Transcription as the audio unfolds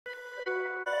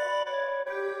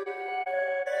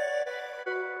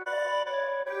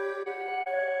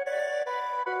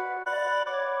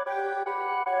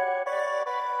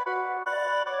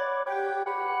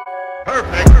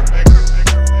Perfect.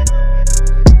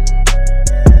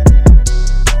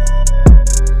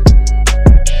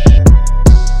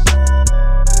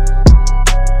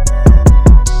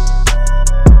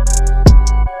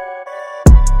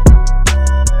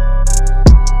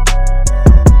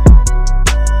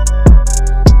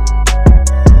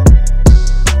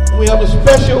 We have a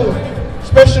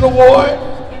special award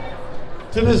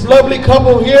to this lovely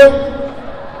couple here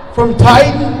from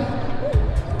Titan.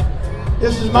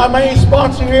 This is my main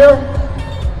sponsor here.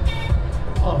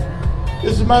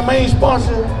 This is my main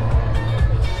sponsor.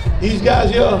 These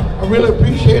guys here, I really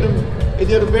appreciate them. They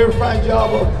did a very fine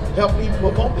job of helping me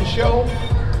promote the show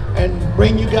and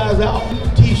bring you guys out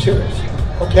t-shirts,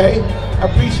 okay? I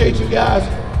appreciate you guys.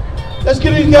 Let's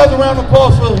give these guys a round of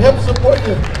applause for help supporting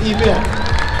the event.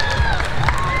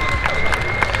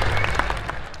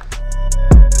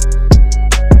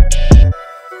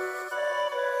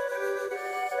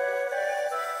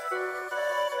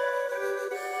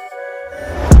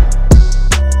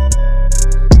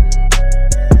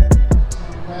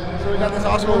 Got this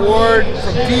awesome award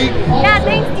from Deke. Yeah,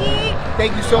 thanks, Deke.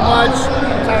 Thank you so much.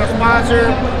 Title sponsor.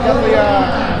 Definitely,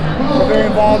 we're very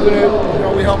involved with it. You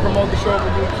know, we help promote the show for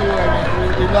Deke too. I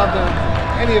mean, we love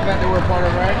any event that we're a part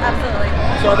of, right? Absolutely.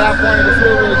 So at that point, it was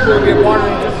really cool to be a part of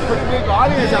it. Just a pretty big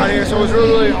audience out here, so it was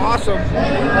really awesome.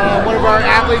 One of our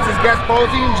athletes is guest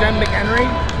posing, John McEnery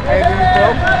Eva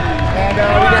Oliva, and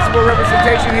we got some more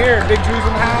representation here. Big Dru's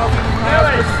in the house,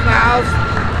 Chris is in the house,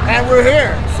 and we're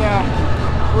here. So.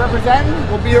 Representing.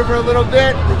 We'll be here for a little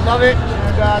bit. We love it.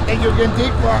 And thank you again,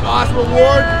 Deke, for our awesome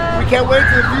award. We can't wait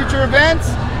for the future events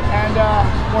and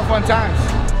more fun times.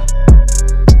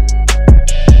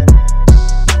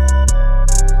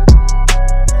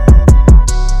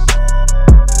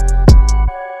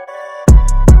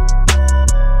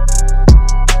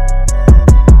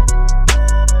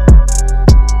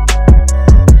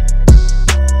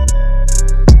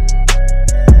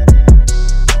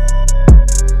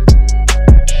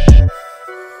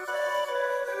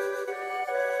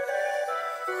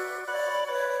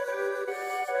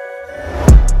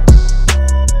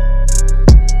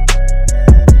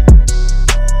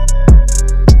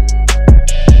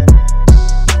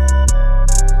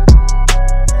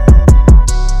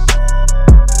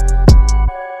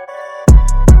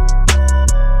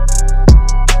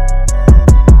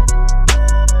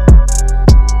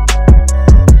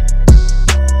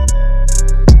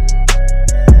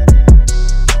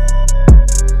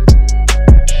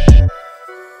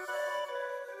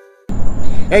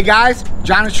 Hey guys,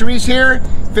 John Sharisse here.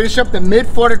 Finish up the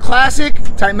Mid-Florida Classic.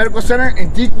 Titan Medical Center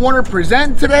and Deke Warner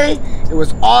present today. It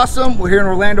was awesome. We're here in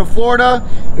Orlando, Florida.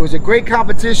 It was a great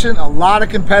competition. A lot of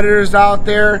competitors out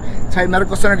there. Titan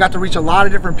Medical Center got to reach a lot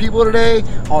of different people today.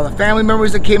 All the family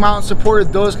members that came out and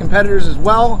supported those competitors as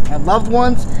well, and loved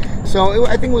ones. So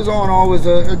I think it was all in all was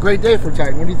a great day for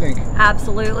Titan. What do you think?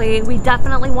 Absolutely. We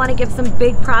definitely want to give some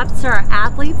big props to our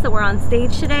athletes that were on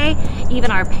stage today,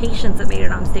 even our patients that made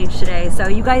it on stage today. So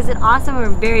you guys did awesome.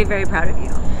 We're very, very proud of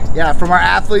you. Yeah, from our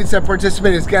athletes that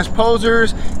participated as guest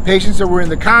posers, patients that were in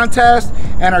the contest,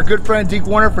 and our good friend Deke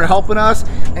Warner for helping us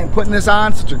and putting this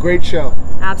on such a great show.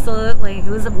 Absolutely. It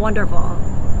was wonderful.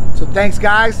 So thanks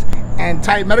guys, and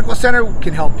Titan Medical Center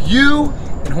can help you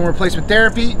in hormone replacement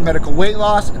therapy, medical weight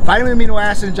loss, vitamin amino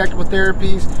acid injectable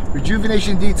therapies,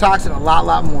 rejuvenation, detox, and a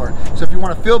lot more. So if you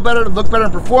want to feel better, look better,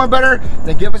 and perform better,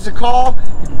 then give us a call.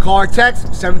 You can call or text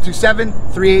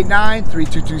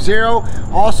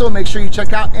 727-389-3220. Also, make sure you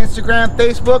check out Instagram,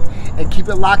 Facebook, and keep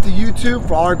it locked to YouTube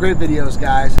for all our great videos,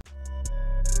 guys.